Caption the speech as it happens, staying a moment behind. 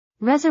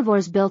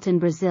Reservoirs built in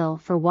Brazil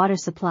for water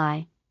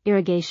supply,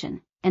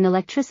 irrigation, and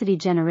electricity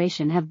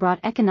generation have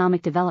brought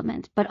economic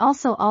development but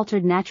also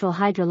altered natural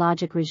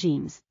hydrologic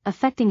regimes,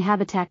 affecting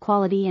habitat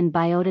quality and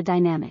biota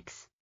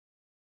dynamics.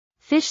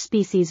 Fish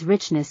species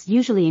richness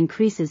usually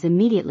increases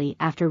immediately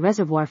after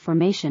reservoir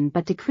formation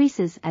but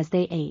decreases as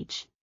they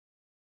age.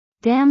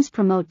 Dams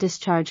promote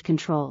discharge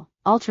control,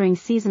 altering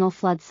seasonal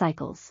flood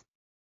cycles.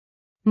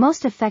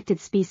 Most affected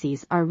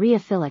species are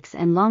rheophilics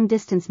and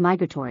long-distance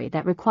migratory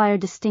that require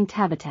distinct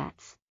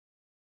habitats.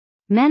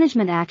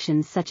 Management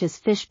actions such as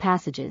fish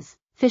passages,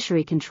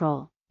 fishery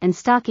control, and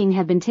stocking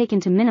have been taken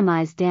to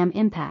minimize dam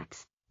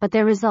impacts, but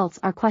their results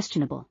are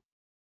questionable.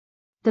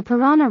 The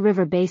Parana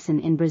River Basin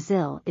in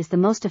Brazil is the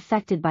most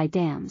affected by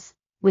dams,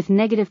 with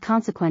negative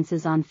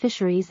consequences on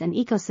fisheries and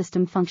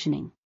ecosystem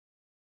functioning.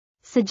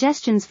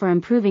 Suggestions for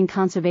improving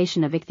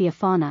conservation of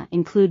ichthyofauna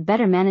include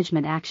better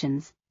management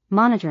actions,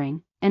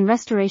 monitoring, and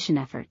restoration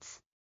efforts.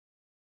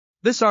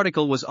 This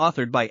article was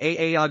authored by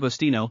A.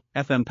 Agostinho,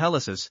 F.M.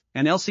 Pelicice,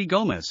 and L.C.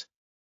 Gomes.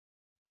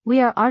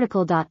 We are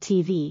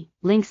RTCLTV,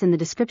 links in the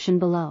description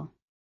below.